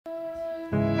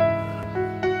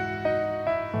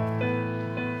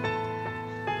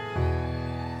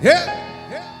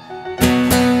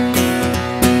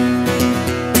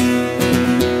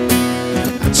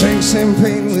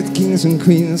kings and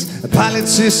queens, the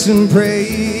politician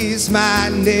praise my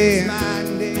name.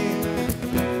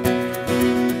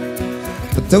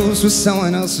 But those were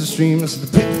someone else's dreams, the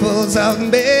pitfalls of the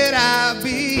bed I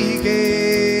began.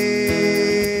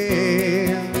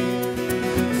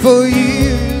 For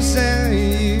years and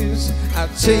years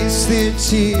I've chased their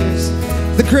cheers,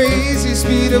 the crazy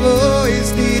speed of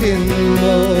always needing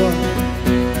more.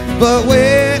 But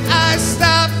when I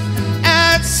stop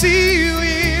and see you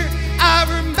here, I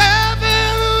remember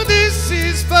who this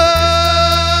is for.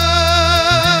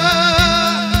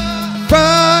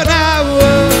 From now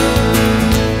on,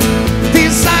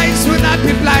 these eyes will not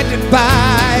be blinded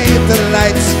by the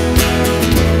lights.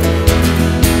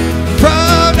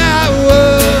 From now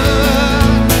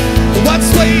on, what's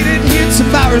waiting here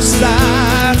tomorrow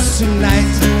starts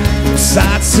tonight.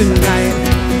 Starts tonight.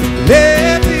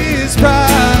 Let this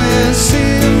promise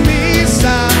in me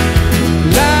sound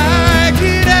like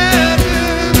it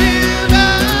ever been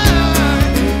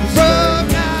mine. From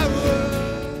now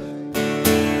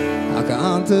on, ik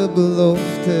aan de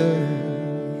belofte,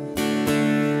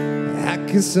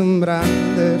 ek is een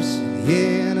branders, jy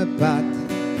in een pad.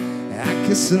 Ek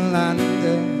is een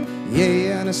lande, jy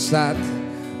in een stad.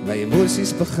 Waar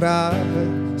emoties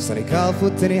begraven, sta ik al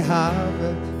voet in die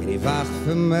haven. En die wacht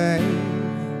vir my.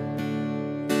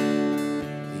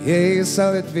 Jy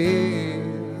sal het weer,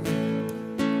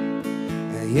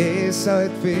 jy sal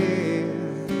het weer.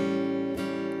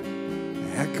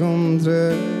 Ek kom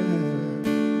terug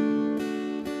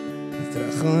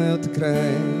om jou te kry.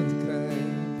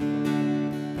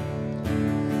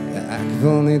 Ek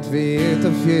wil net weet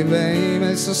of jy by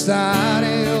my sal staan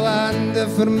en jou hande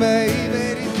vir my by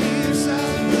die dier sal.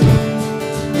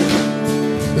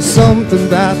 There's something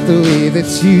about the way that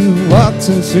you walked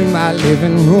into my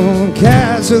living room,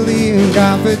 casually and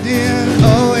confident,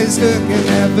 always looking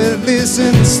effortless,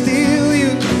 and still you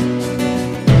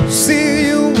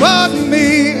want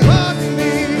me.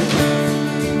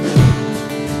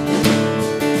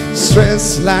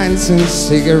 Stress lines and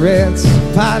cigarettes,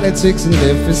 politics and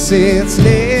deficits,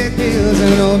 leg bills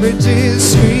and overages,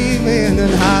 screaming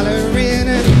and hollering,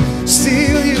 and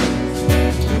still you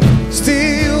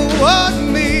want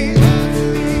me.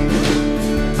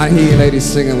 I hear you ladies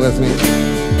singing with me.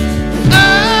 I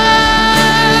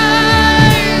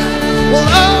will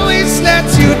always let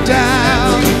you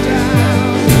down,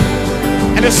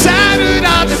 and I'm shattered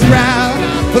on the ground,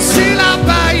 but still I'll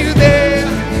buy you there.